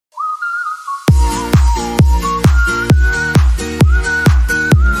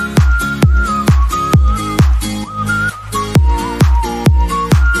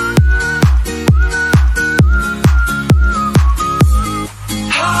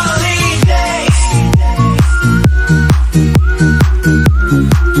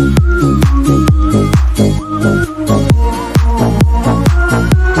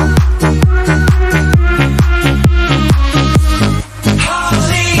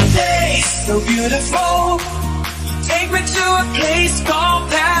beautiful. Take me to a place called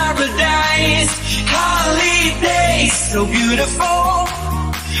paradise. Holidays, so beautiful.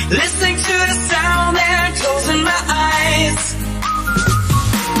 Listening to the sound and closing my eyes.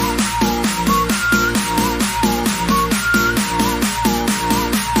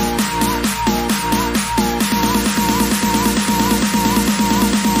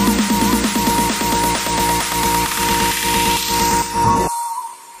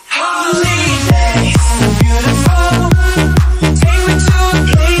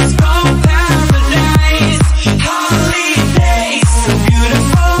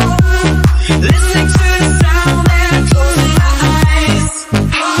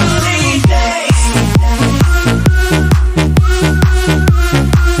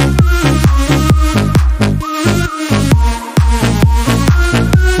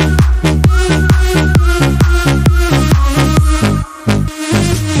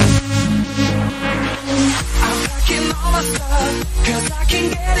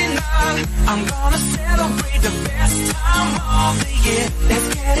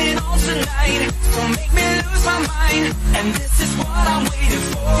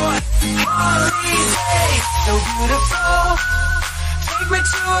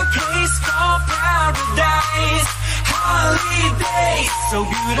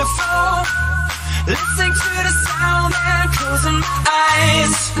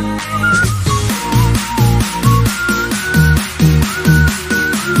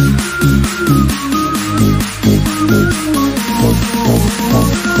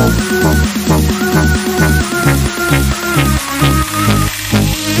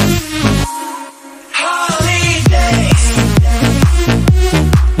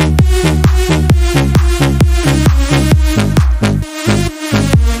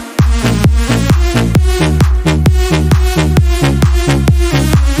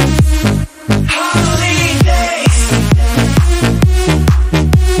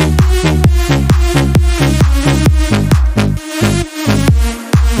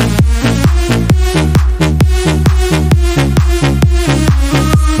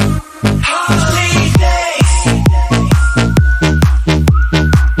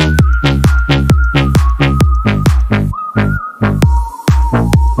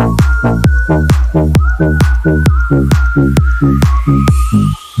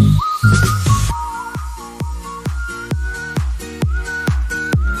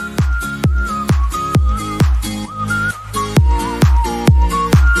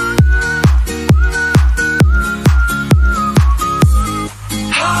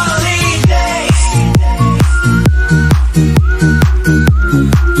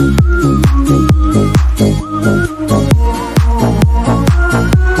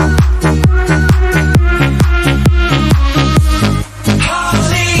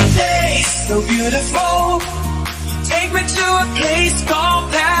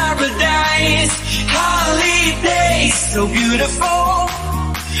 so beautiful.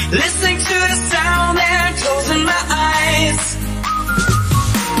 Listening to the sound and closing my eyes.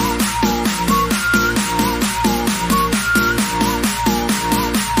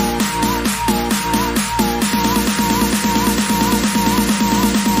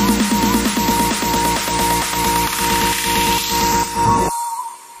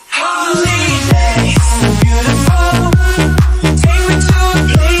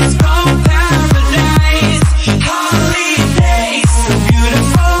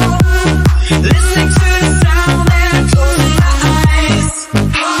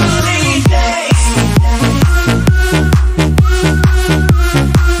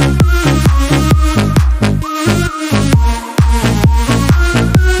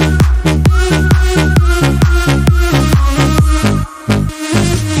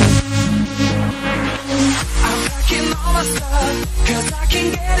 Cause I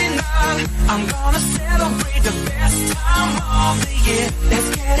can't get enough. I'm gonna celebrate the best time of the year. Let's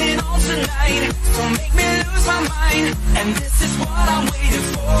get it on tonight. So make me lose my mind. And this is what I'm waiting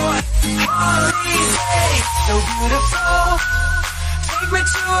for. Holiday, so beautiful. Take me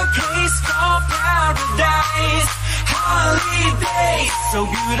to a place called paradise. Holiday, so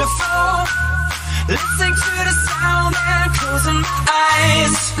beautiful. Listening to the sound and closing my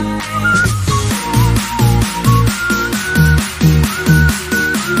eyes.